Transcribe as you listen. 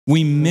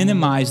We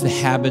minimize the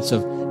habits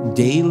of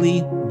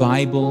daily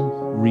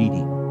Bible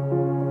reading.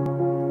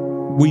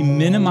 We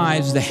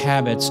minimize the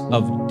habits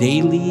of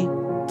daily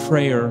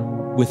prayer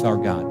with our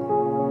God.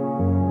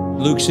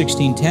 Luke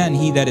 16:10,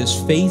 he that is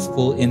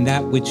faithful in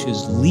that which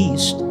is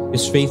least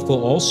is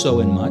faithful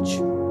also in much,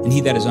 and he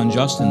that is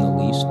unjust in the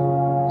least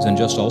is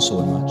unjust also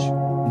in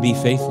much. Be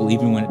faithful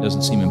even when it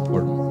doesn't seem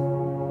important.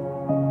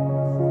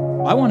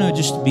 I want to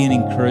just be an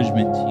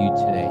encouragement to you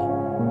today.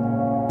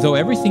 Though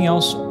everything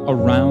else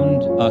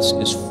around us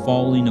is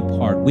falling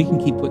apart, we can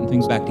keep putting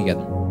things back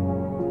together.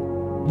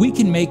 We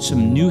can make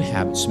some new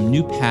habits, some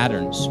new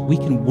patterns. We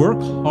can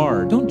work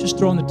hard. Don't just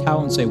throw in the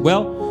towel and say,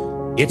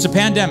 well, it's a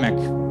pandemic.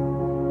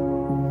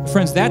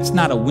 Friends, that's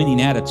not a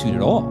winning attitude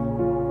at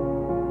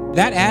all.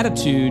 That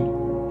attitude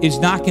is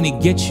not going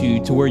to get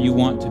you to where you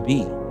want to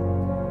be.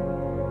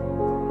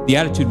 The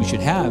attitude we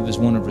should have is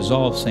one of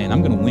resolve, saying,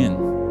 I'm going to win.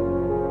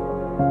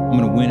 I'm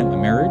going to win at my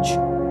marriage.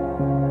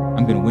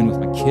 I'm going to win with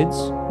my kids.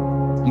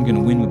 I'm going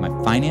to win with my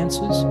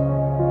finances.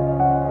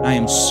 I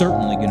am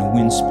certainly going to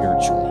win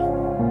spiritually.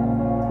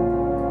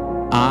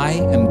 I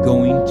am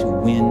going to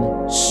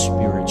win